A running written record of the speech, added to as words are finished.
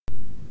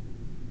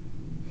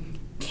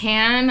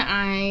Can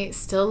I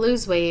still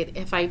lose weight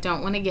if I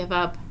don't want to give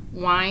up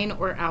wine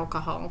or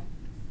alcohol?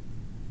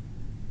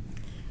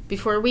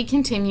 Before we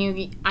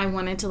continue, I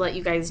wanted to let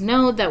you guys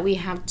know that we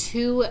have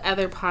 2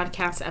 other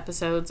podcast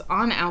episodes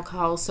on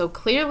alcohol. So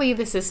clearly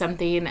this is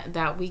something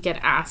that we get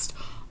asked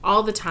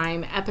all the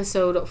time.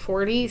 Episode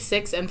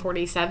 46 and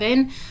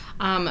 47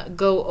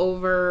 go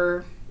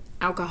over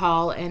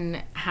alcohol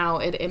and how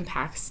it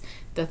impacts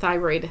the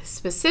thyroid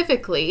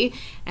specifically.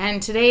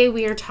 And today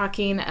we are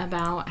talking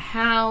about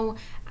how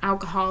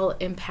alcohol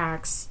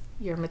impacts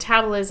your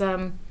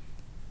metabolism.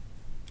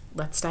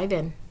 Let's dive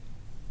in.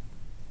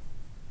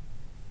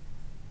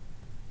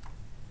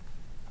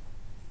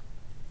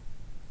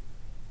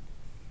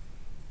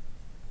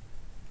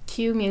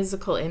 Cue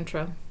musical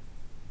intro.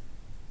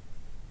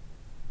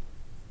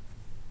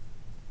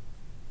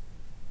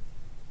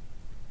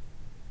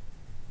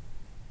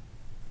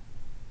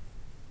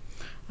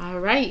 All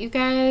right, you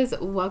guys,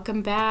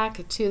 welcome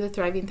back to the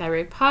Thriving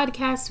Thyroid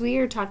Podcast. We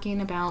are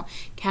talking about,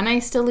 can I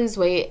still lose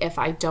weight if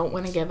I don't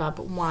want to give up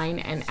wine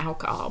and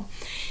alcohol?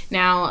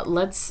 Now,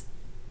 let's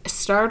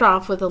start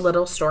off with a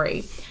little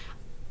story.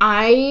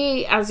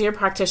 I, as your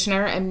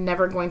practitioner, am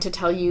never going to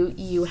tell you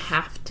you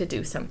have to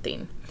do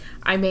something.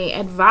 I may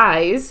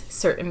advise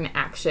certain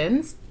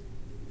actions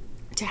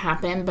to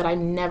happen, but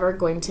I'm never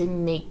going to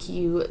make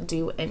you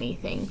do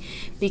anything,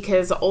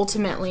 because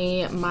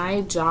ultimately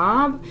my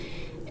job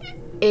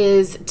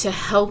is to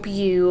help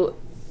you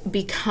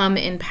become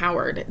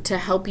empowered, to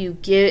help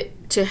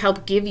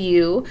give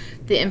you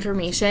the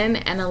information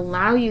and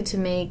allow you to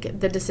make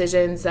the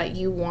decisions that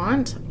you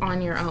want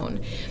on your own.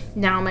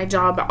 Now, my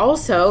job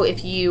also,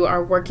 if you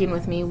are working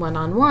with me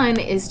one-on-one,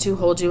 is to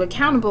hold you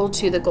accountable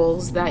to the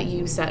goals that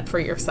you set for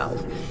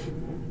yourself.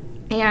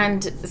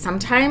 And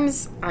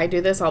sometimes, I do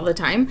this all the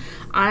time,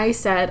 I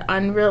set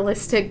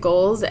unrealistic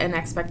goals and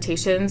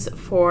expectations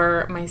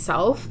for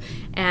myself,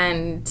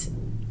 and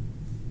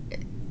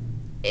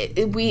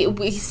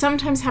we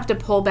sometimes have to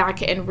pull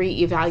back and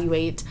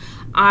reevaluate.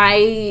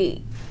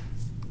 I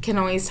can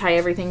always tie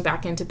everything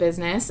back into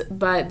business,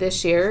 but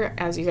this year,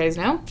 as you guys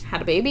know,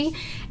 had a baby,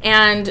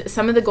 and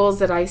some of the goals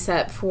that I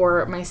set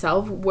for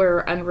myself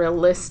were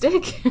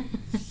unrealistic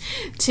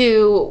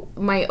to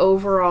my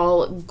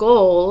overall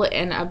goal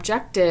and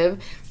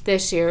objective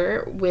this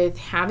year with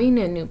having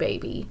a new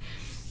baby.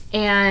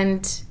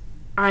 And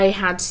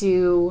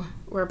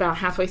we're about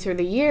halfway through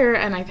the year,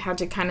 and I've had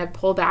to kind of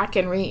pull back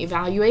and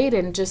reevaluate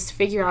and just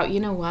figure out, you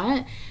know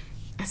what?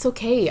 It's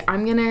okay.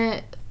 I'm going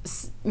to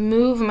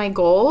move my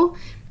goal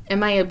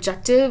and my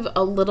objective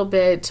a little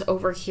bit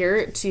over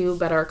here to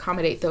better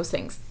accommodate those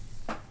things.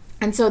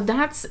 And so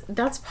that's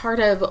part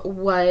of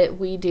what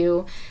we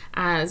do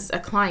as a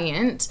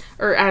client,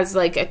 or as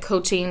like a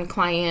coaching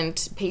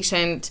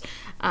client-patient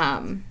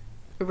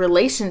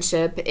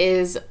relationship,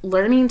 is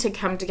learning to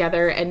come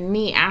together and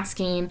me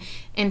asking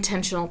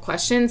intentional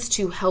questions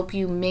to help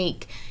you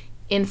make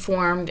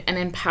informed and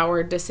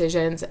empowered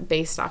decisions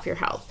based off your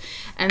health.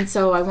 And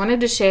so I wanted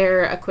to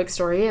share a quick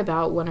story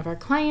about one of our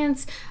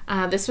clients.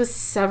 This was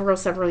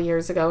several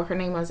years ago. Her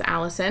name was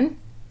Allison,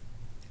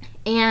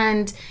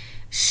 and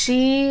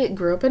she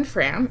grew up in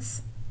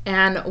France,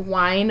 and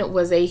wine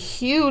was a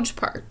huge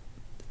part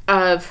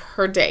of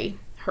her day,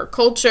 her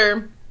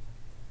culture.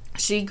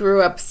 She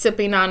grew up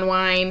sipping on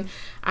wine.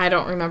 I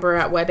don't remember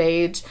at what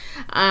age.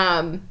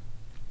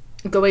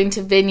 Going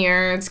to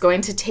vineyards,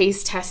 going to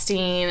taste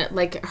testing.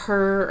 Like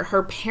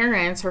her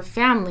parents, her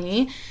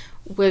family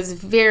was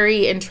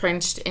very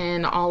entrenched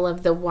in all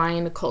of the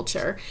wine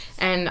culture.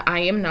 And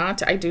I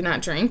do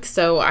not drink,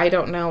 so I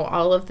don't know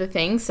all of the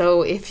things.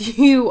 So if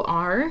you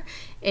are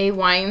a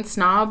wine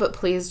snob,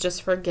 please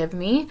just forgive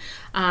me.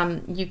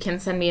 You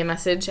can send me a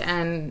message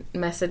and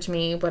message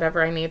me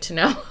whatever I need to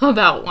know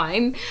about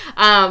wine.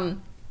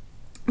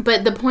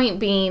 But the point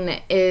being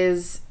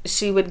is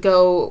she would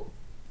go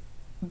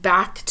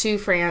back to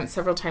France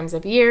several times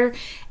a year,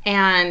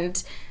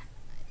 and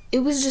it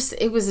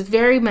was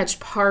very much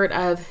part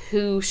of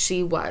who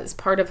she was,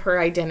 part of her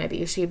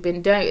identity. She had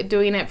been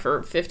doing it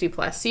for 50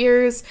 plus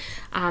years,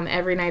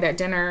 every night at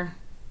dinner.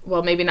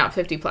 Well, maybe not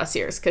 50 plus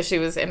years, because she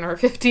was in her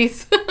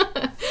 50s.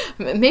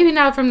 Maybe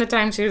not from the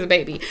time she was a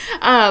baby.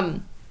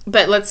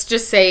 But let's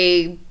just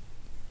say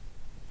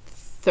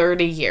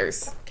 30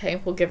 years.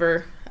 Okay, we'll give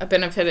her a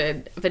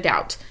benefit of a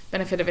doubt.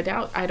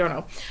 I don't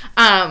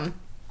know.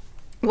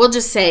 We'll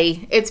just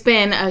say it's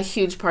been a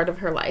huge part of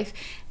her life.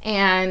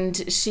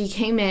 And she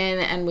came in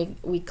and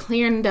we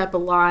cleared up a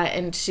lot,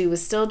 and she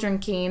was still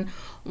drinking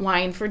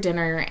wine for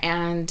dinner,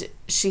 and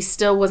she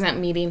still wasn't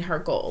meeting her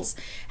goals.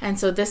 And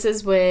so this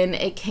is when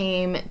it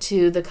came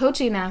to the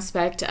coaching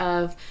aspect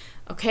of,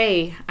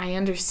 okay, I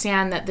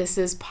understand that this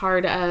is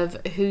part of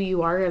who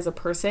you are as a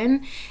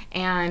person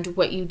and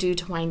what you do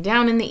to wind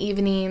down in the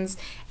evenings.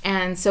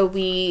 And so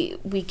we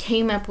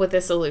came up with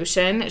a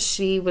solution.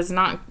 She was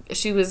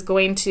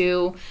going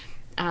to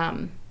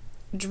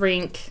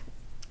drink,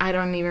 I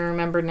don't even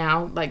remember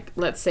now, like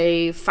let's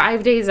say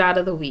 5 days out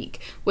of the week,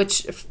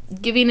 which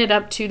giving it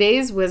up 2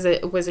 days was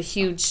a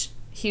huge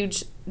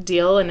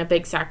deal and a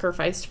big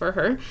sacrifice for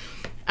her.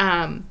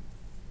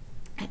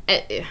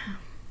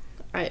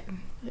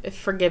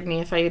 Forgive me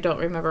if I don't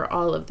remember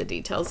all of the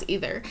details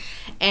either.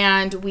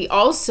 And we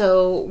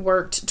also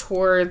worked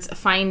towards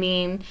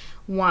finding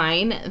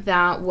wine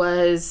that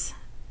was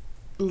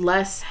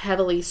less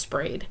heavily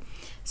sprayed.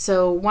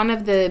 So one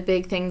of the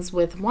big things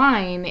with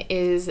wine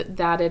is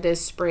that it is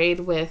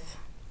sprayed with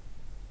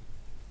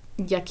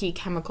yucky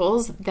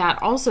chemicals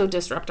that also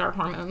disrupt our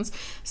hormones.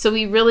 So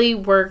we really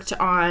worked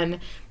on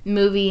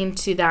moving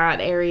to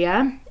that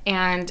area,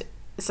 and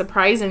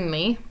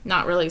surprisingly,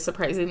 not really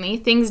surprisingly,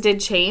 things did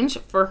change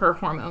for her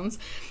hormones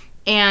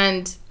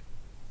and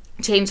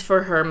change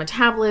for her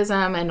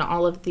metabolism and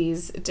all of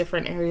these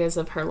different areas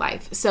of her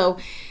life. So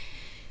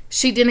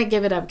she didn't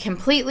give it up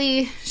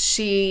completely.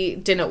 She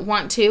didn't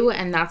want to,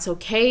 and that's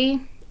okay.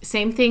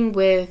 Same thing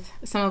with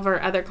some of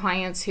our other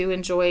clients who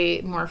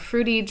enjoy more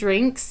fruity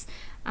drinks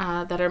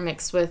that are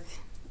mixed with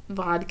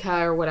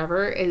vodka or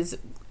whatever, is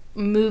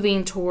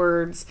moving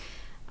towards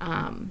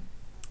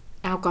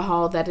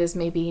alcohol that is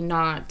maybe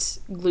not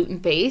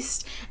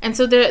gluten-based. And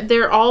so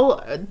there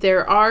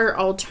are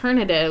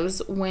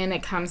alternatives when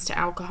it comes to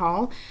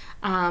alcohol,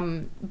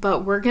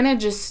 but we're going to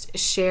just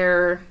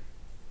share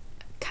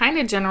kind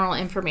of general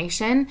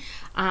information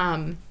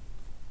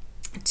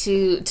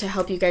to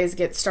help you guys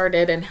get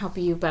started and help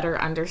you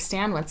better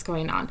understand what's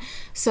going on.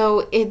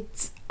 So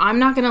I'm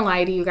not going to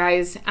lie to you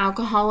guys,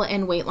 alcohol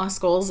and weight loss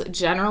goals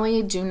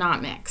generally do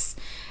not mix.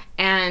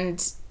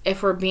 And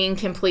if we're being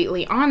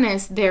completely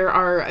honest, there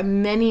are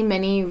many,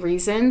 many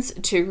reasons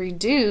to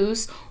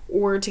reduce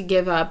or to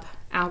give up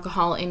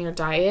alcohol in your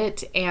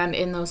diet and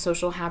in those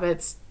social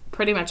habits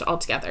pretty much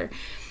altogether.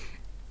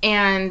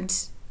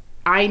 And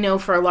I know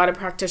for a lot of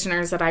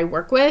practitioners that I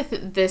work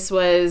with, this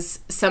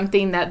was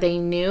something that they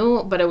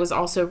knew, but it was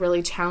also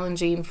really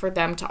challenging for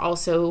them to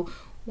also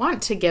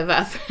want to give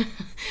up.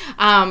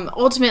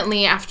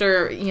 Ultimately,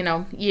 after,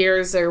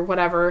 years or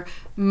whatever,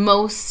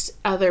 most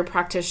other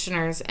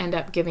practitioners end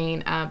up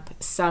giving up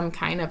some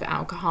kind of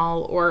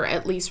alcohol, or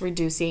at least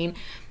reducing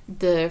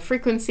the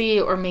frequency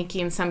or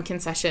making some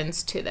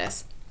concessions to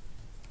this.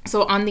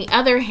 So on the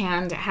other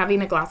hand,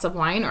 having a glass of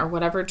wine or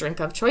whatever drink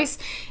of choice,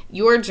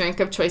 your drink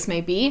of choice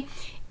may be,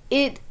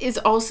 it is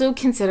also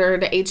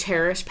considered a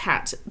cherished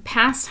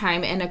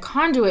pastime and a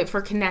conduit for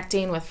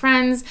connecting with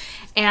friends,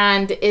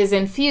 and is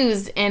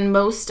infused in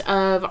most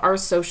of our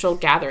social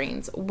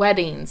gatherings,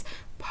 weddings,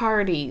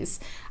 parties.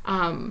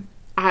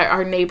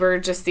 Our neighbor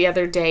just the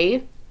other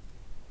day,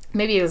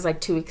 maybe it was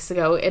like 2 weeks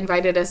ago,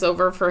 invited us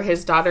over for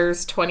his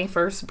daughter's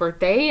 21st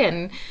birthday.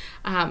 And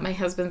my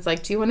husband's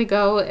like, do you want to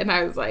go? And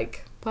I was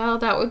like, well,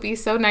 that would be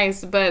so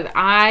nice. But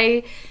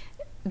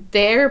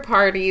their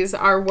parties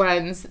are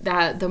ones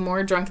that the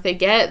more drunk they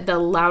get, the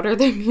louder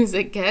the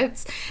music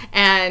gets.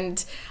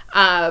 And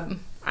I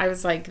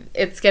was like,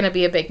 it's going to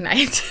be a big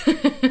night.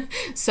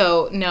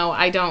 So no,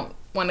 I don't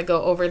want to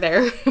go over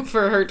there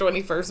for her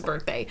 21st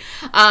birthday.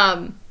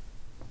 And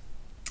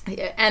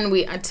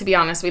to be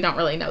honest, we don't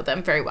really know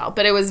them very well,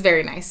 but it was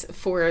very nice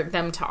for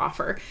them to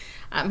offer.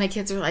 My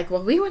kids were like,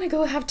 well, we want to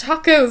go have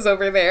tacos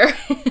over there.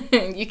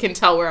 You can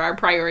tell where our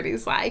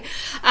priorities lie.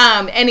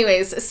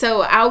 Anyways,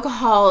 so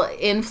alcohol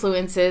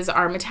influences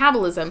our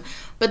metabolism,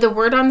 but the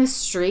word on the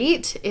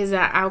street is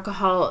that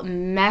alcohol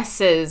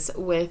messes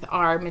with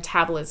our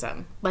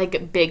metabolism,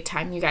 like big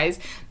time, you guys.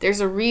 There's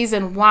a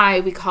reason why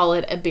we call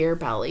it a beer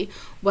belly.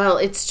 Well,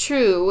 it's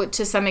true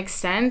to some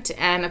extent,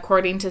 and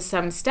according to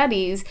some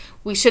studies,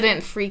 we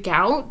shouldn't freak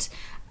out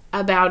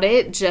about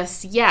it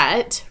just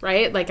yet,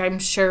 right? Like, I'm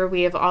sure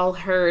we have all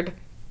heard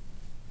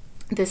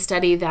the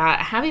study that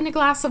having a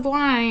glass of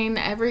wine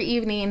every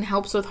evening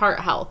helps with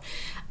heart health.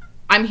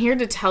 I'm here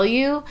to tell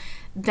you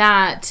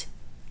that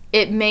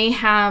it may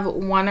have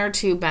one or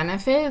two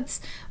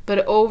benefits,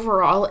 but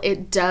overall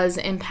it does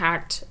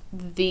impact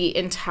the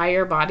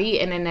entire body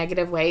in a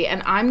negative way.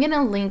 And I'm going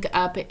to link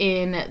up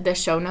in the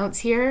show notes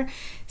here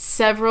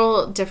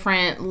several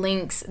different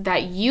links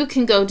that you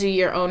can go do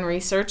your own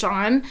research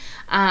on.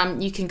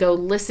 You can go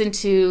listen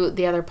to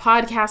the other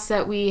podcasts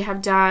that we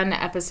have done,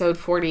 episode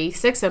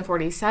 46 and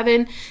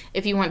 47,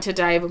 if you want to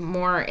dive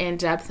more in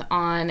depth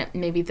on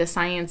maybe the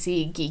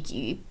sciencey,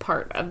 geeky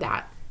part of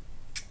that.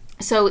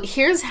 So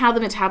here's how the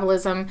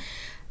metabolism,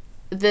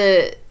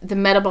 the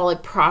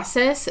metabolic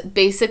process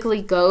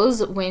basically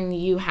goes when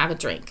you have a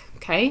drink,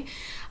 okay?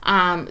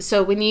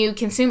 So when you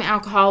consume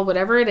alcohol,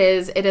 whatever it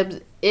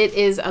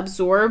is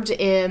absorbed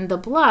in the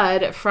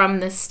blood from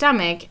the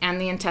stomach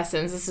and the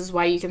intestines. This is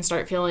why you can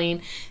start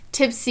feeling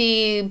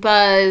tipsy,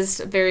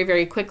 buzzed very,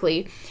 very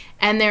quickly.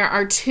 And there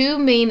are two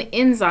main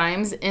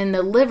enzymes in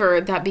the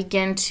liver that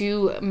begin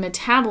to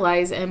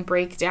metabolize and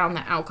break down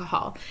the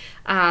alcohol.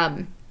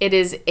 It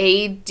is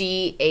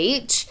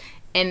ADH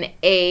and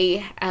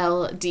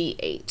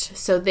ALDH.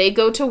 So they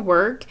go to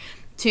work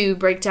to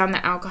break down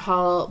the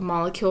alcohol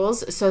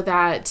molecules so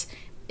that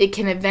it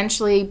can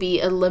eventually be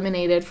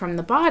eliminated from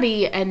the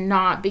body and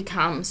not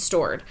become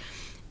stored.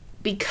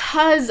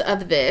 Because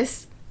of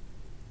this,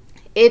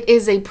 it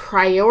is a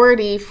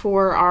priority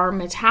for our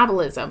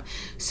metabolism.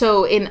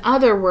 So in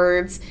other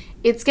words,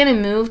 it's going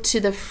to move to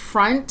the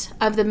front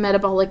of the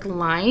metabolic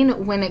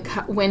line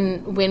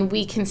when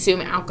we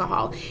consume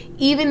alcohol.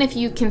 Even if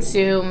you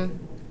consume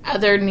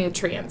other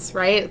nutrients,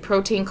 right?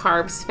 Protein,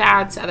 carbs,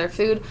 fats, other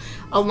food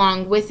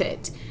along with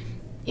it.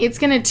 It's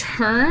going to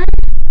turn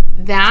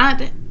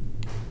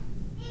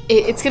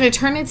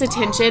its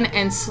attention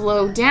and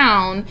slow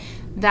down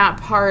that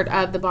part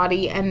of the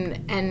body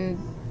and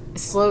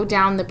slow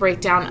down the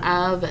breakdown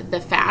of the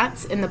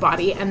fats in the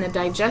body and the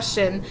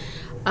digestion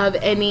of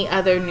any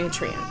other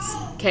nutrients.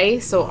 Okay,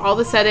 so all of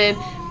a sudden,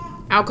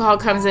 alcohol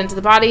comes into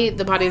the body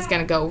is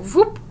going to go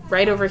whoop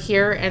right over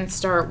here and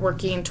start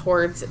working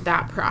towards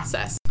that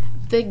process.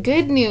 The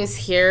good news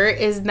here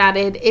is that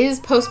it is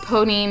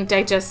postponing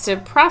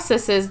digestive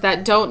processes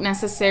that don't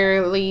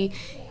necessarily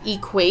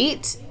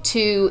equate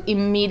to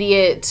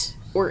immediate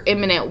or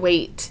imminent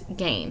weight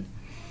gain.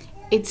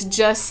 It's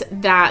just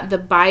that the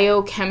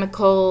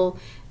biochemical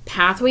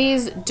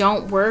pathways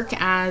don't work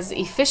as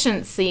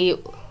efficiently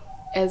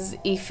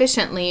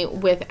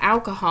with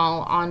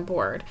alcohol on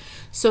board.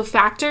 So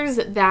factors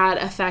that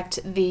affect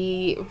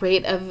the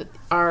rate of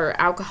our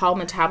alcohol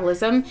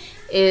metabolism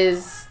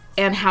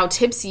and how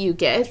tips you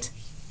get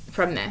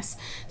from this.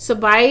 So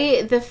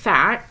by the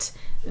fact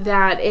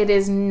that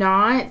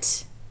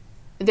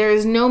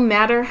there's no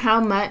matter how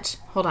much,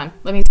 hold on,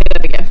 let me say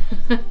that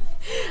again.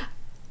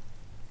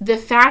 The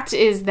fact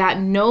is that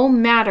no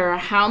matter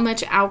how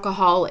much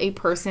alcohol a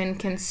person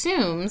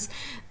consumes,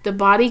 the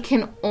body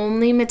can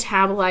only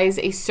metabolize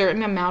a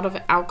certain amount of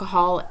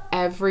alcohol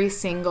every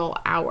single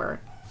hour.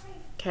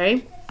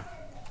 Okay?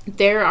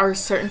 There are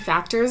certain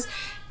factors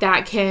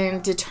that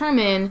can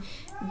determine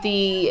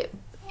the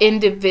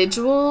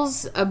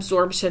individual's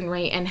absorption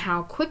rate and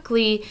how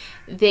quickly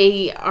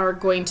they are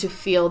going to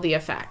feel the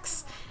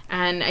effects.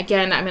 And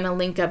again, I'm going to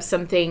link up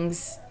some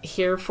things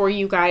here for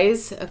you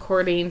guys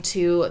according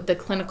to the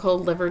Clinical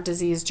Liver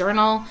Disease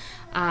Journal,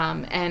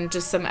 and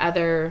just some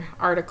other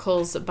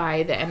articles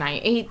by the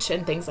NIH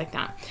and things like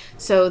that.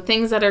 So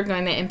things that are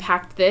going to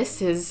impact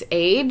this is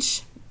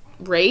age,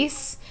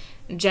 race,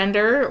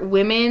 gender.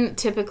 Women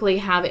typically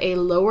have a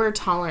lower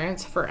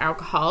tolerance for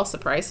alcohol,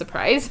 surprise,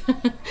 surprise,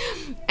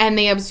 and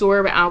they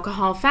absorb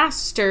alcohol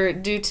faster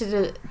due to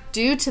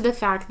the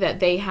fact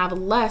that they have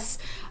less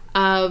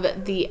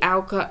of the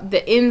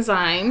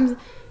enzymes,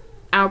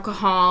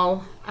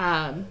 alcohol,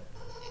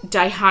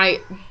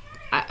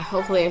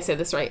 hopefully I said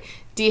this right,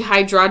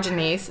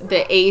 dehydrogenase,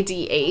 the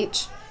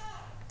ADH.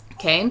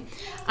 Okay.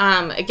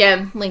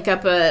 Again, link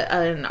up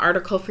an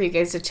article for you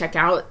guys to check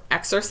out.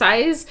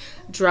 Exercise,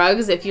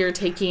 drugs, if you're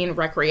taking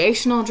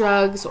recreational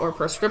drugs or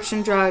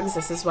prescription drugs,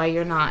 this is why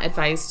you're not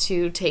advised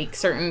to take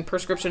certain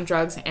prescription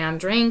drugs and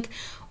drink,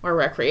 or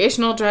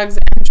recreational drugs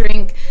and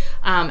drink.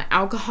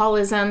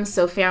 Alcoholism,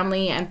 so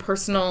family and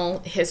personal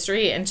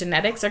history and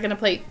genetics are going to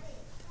play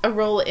a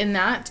role in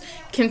that.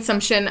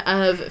 Consumption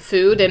of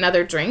food and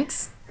other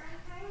drinks.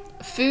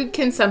 Food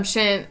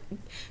consumption,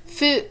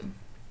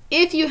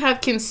 if you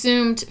have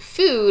consumed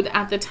food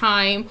at the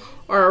time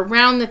or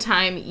around the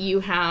time you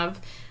have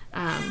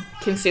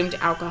consumed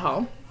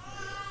alcohol,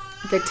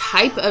 the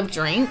type of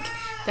drink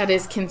that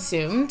is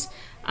consumed,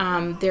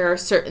 there are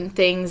certain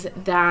things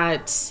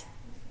that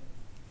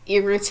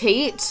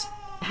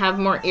have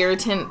more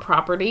irritant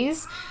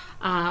properties.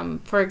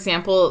 For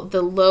example,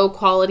 the low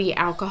quality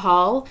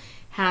alcohol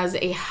has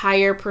a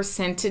higher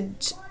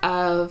percentage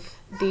of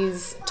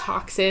these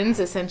toxins,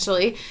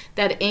 essentially,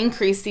 that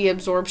increase the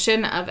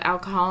absorption of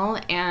alcohol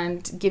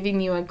and giving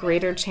you a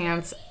greater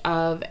chance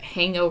of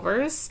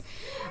hangovers.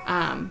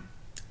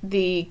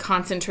 The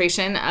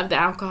concentration of the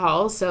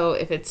alcohol, so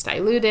if it's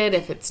diluted,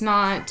 if it's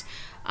not,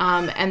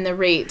 and the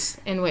rate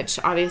in which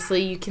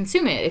obviously you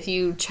consume it. If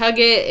you chug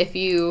it, if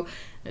you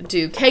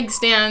do keg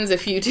stands,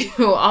 if you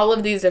do all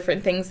of these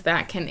different things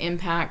that can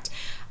impact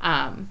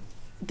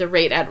the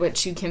rate at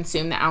which you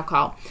consume the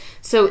alcohol.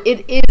 So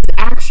it is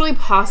actually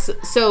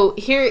possible. So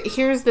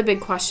here's the big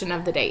question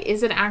of the day.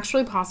 Is it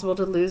actually possible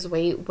to lose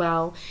weight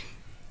while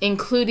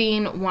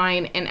including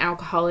wine and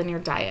alcohol in your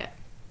diet?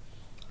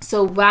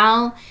 So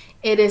while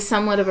it is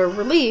somewhat of a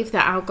relief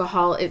that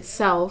alcohol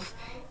itself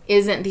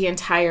isn't the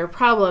entire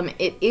problem,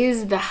 it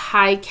is the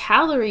high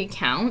calorie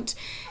count,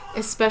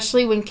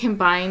 especially when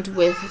combined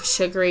with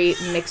sugary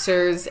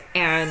mixers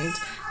and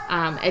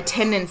a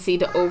tendency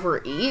to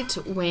overeat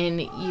when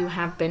you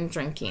have been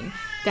drinking.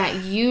 That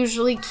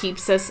usually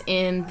keeps us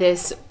in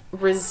this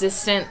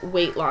resistant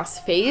weight loss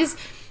phase,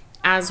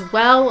 as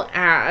well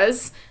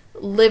as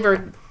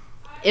liver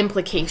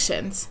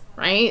implications,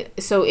 right?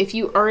 So if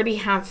you already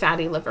have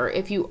fatty liver,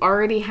 if you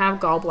already have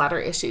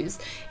gallbladder issues,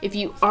 if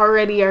you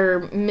already are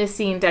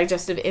missing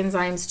digestive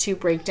enzymes to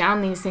break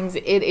down these things,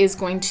 it is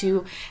going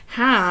to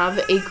have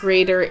a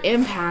greater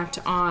impact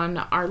on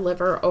our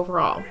liver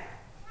overall.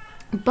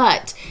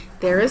 But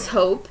there is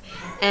hope,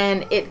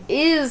 and it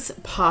is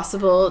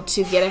possible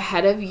to get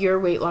ahead of your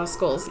weight loss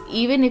goals,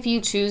 even if you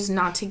choose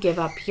not to give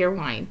up your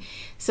wine.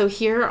 So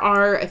here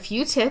are a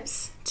few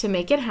tips to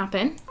make it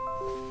happen.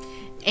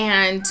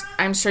 And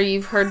I'm sure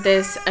you've heard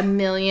this a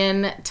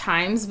million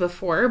times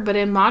before, but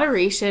in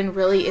moderation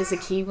really is a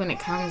key when it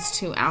comes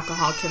to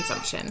alcohol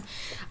consumption.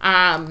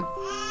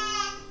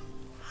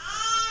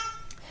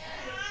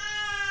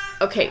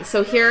 Okay,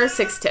 so here are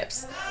 6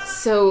 tips.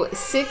 So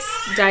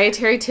 6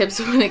 dietary tips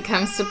when it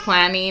comes to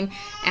planning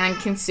and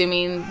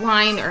consuming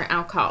wine or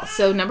alcohol.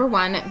 So number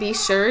 1, be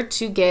sure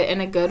to get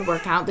in a good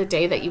workout the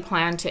day that you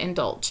plan to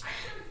indulge.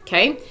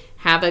 Okay?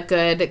 Have a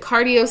good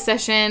cardio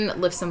session,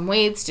 lift some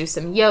weights, do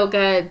some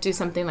yoga, do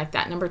something like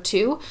that. Number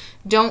 2,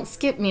 don't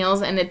skip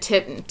meals in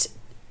attempt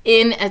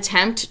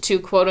to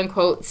quote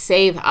unquote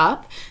save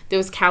up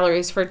those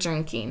calories for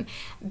drinking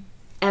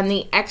and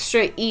the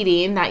extra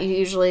eating that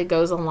usually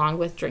goes along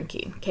with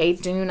drinking. Okay,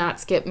 do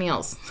not skip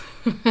meals.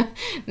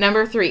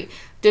 Number 3,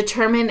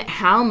 determine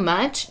how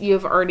much you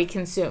have already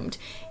consumed.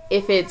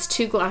 If it's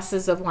 2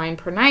 glasses of wine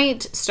per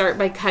night, start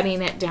by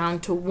cutting it down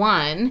to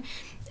 1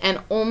 and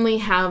only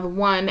have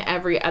 1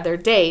 every other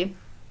day.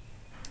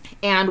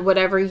 And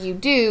whatever you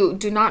do,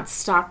 do not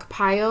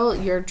stockpile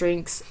your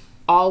drinks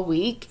all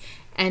week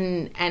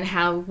and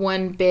have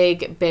one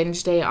big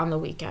binge day on the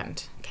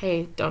weekend.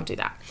 Okay, don't do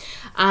that.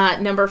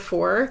 Number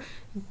 4,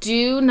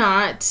 do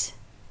not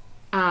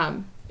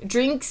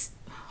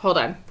hold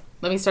on,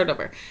 let me start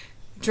over.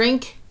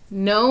 Drink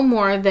no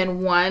more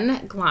than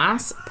 1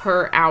 glass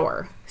per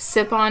hour.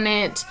 Sip on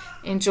it,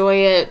 enjoy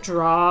it,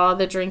 draw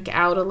the drink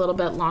out a little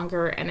bit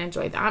longer and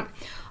enjoy that.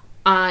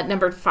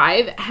 Number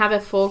 5, have a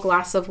full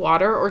glass of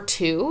water or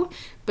 2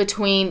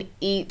 between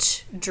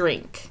each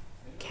drink.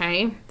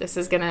 Okay, this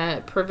is going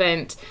to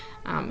prevent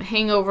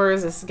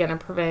hangovers. This is going to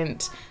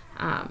prevent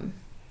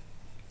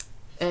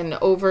an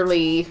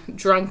overly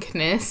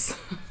drunkenness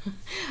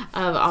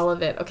of all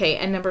of it. Okay,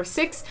 and number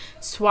 6,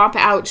 swap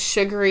out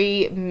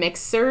sugary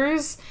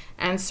mixers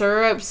and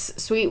syrups,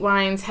 sweet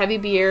wines, heavy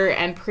beer,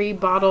 and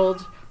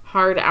pre-bottled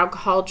hard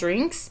alcohol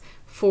drinks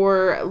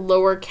for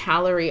lower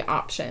calorie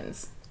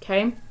options.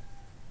 Okay,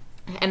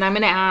 and I'm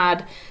going to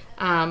add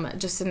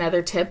just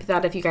another tip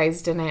that if you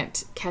guys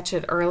didn't catch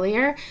it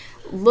earlier,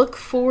 look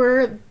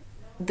for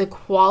the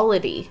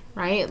quality,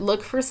 right?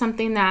 Look for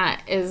something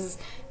that is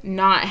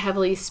not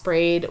heavily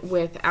sprayed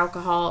with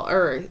alcohol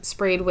or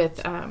sprayed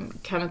with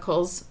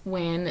chemicals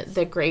when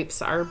the grapes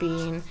are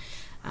being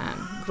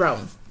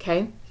grown,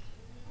 okay?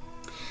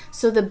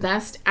 So the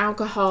best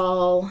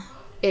alcoholic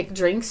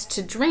drinks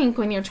to drink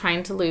when you're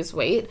trying to lose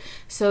weight.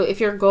 So if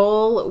your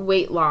goal,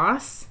 weight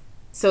loss,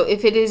 so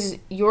if it is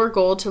your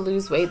goal to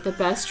lose weight, the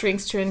best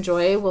drinks to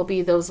enjoy will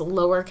be those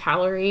lower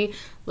calorie,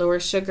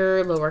 lower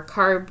sugar, lower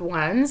carb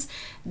ones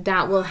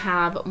that will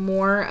have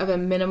more of a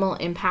minimal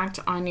impact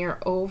on your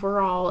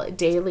overall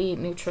daily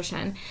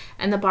nutrition.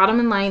 And the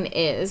bottom line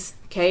is,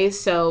 okay,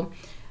 so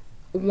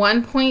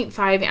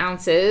 1.5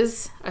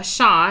 ounces, a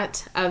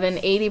shot of an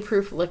 80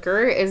 proof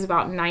liquor is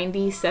about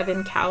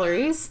 97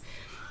 calories.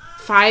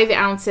 5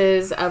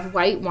 ounces of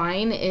white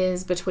wine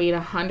is between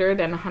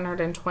 100 and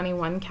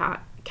 121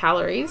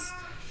 calories.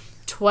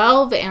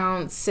 12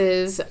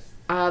 ounces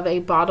of a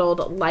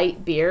bottled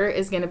light beer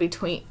is going to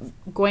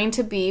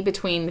be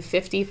between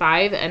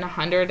 55 and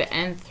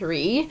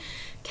 103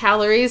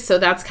 calories. So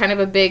that's kind of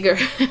a big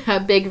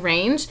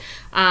range.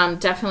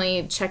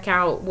 Definitely check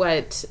out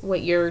what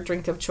your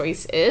drink of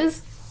choice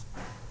is.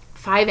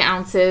 5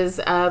 ounces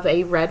of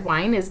a red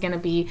wine is going to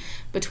be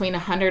between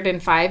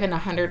 105 and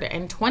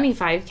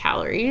 125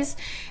 calories,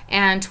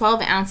 and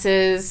 12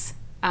 ounces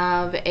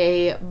of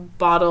a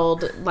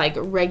bottled like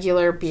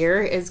regular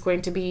beer is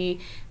going to be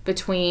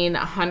between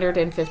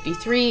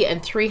 153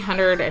 and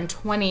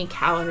 320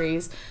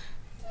 calories,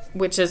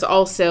 which is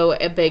also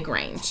a big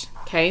range.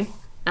 Okay.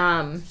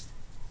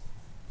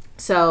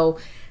 So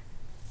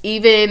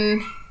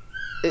even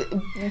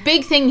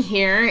big thing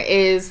here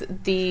is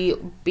the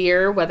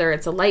beer, whether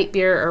it's a light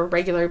beer or a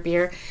regular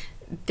beer,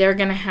 they're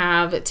going to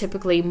have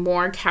typically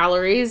more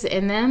calories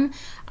in them.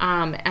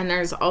 And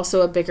there's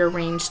also a bigger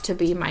range to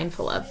be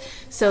mindful of.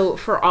 So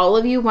for all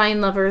of you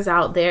wine lovers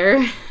out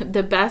there,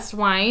 the best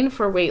wine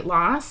for weight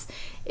loss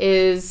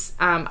is,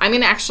 I'm going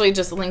to actually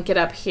just link it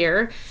up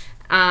here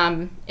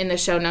in the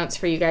show notes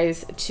for you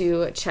guys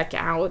to check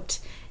out,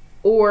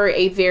 or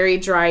a very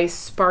dry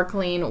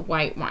sparkling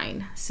white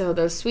wine. So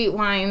those sweet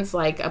wines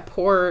like a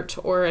port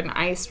or an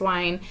iced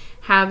wine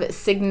have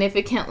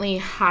significantly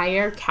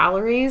higher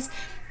calories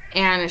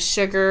and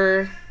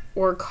sugar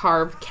or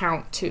carb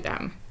count to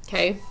them.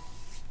 Okay.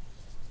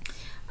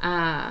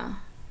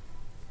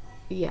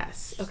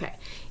 Yes. Okay.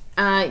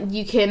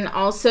 You can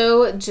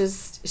also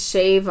just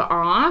shave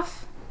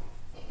off.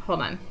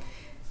 Hold on.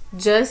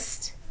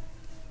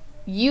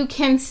 You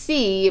can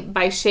see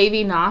by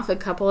shaving off a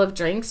couple of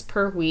drinks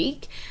per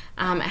week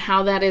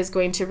how that is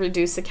going to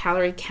reduce the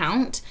calorie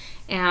count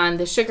and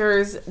the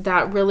sugars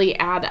that really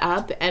add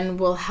up and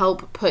will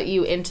help put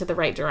you into the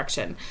right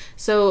direction.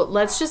 So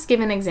let's just give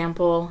an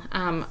example.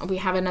 We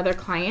have another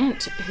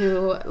client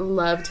who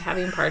loved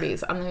having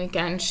parties on the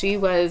weekend. She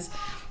was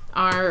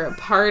our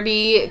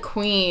party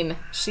queen.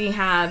 She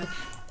had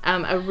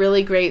a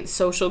really great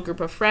social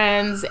group of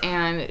friends,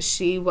 and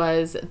she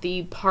was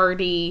the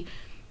party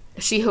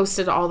she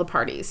hosted all the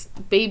parties,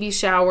 baby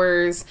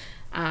showers,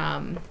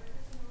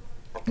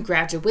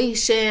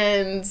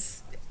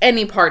 graduations,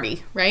 any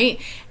party,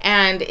 right?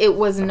 And it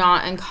was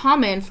not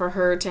uncommon for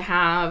her to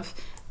have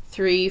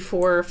 3,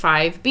 4,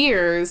 5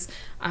 beers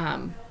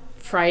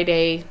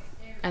Friday,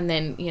 and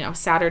then,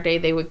 Saturday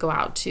they would go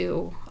out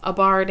to a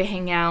bar to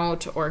hang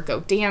out or go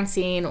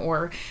dancing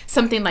or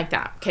something like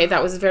that. Okay,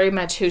 that was very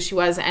much who she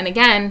was. And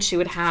again, she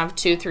would have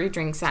 2, 3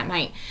 drinks that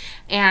night.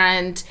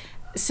 And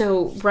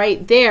so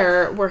right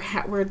there,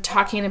 we're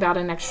talking about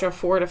an extra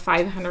 400 to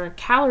 500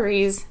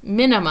 calories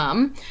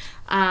minimum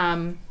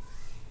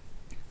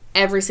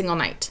every single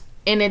night,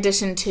 in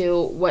addition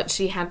to what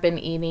she had been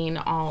eating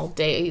all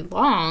day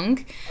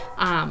long,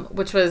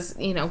 which was,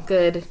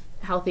 good,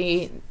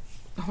 healthy,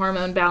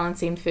 hormone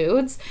balancing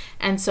foods.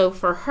 And so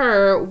for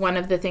her, one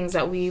of the things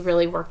that we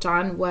really worked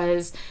on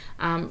was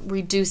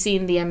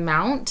reducing the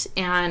amount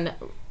and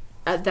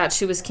that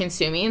she was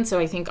consuming. So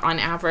I think on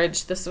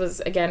average, this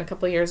was again a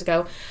couple of years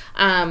ago,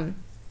 on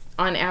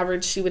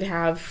average she would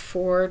have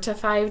 4 to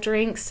 5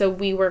 drinks. So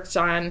we worked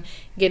on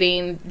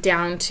getting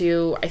down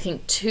to, I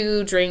think,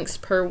 2 drinks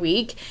per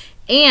week,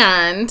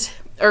 each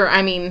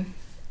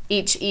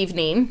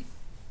evening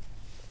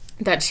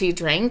that she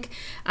drank,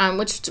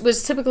 which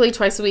was typically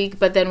twice a week.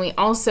 But then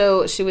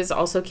she was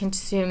also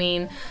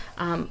consuming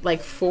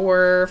 4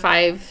 or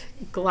 5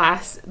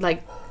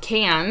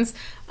 cans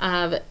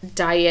of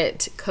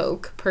Diet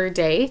Coke per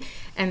day.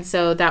 And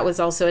so that was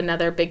also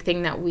another big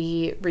thing that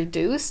we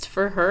reduced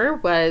for her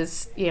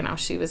was,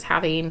 she was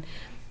having,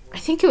 I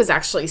think it was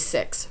actually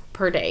 6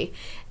 per day.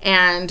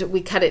 And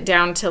we cut it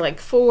down to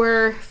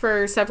 4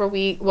 for several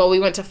weeks. Well, we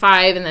went to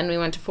 5, and then we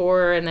went to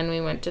 4, and then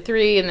we went to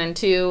 3, and then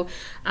 2.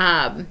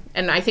 And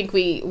I think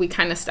we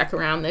kind of stuck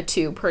around the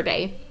 2 per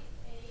day.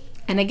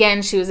 And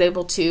again, she was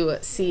able to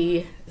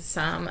see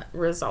some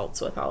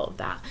results with all of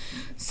that.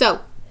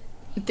 So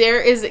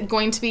there is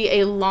going to be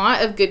a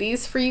lot of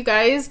goodies for you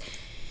guys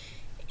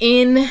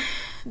in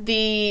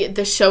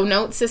the show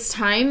notes this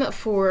time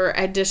for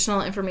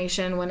additional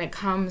information when it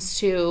comes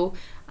to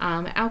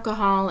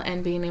alcohol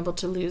and being able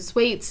to lose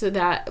weight, so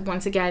that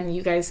once again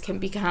you guys can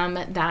become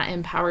that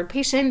empowered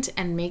patient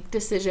and make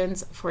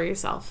decisions for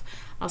yourself.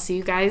 I'll see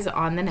you guys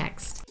on the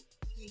next.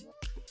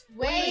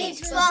 Wait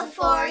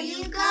before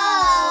you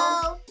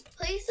go!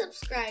 Please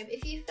subscribe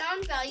if you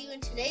found value in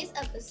today's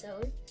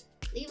episode.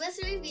 Leave us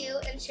a review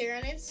and share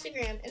on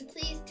Instagram, and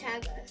please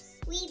tag us.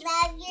 We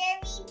love your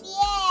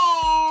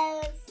reviews!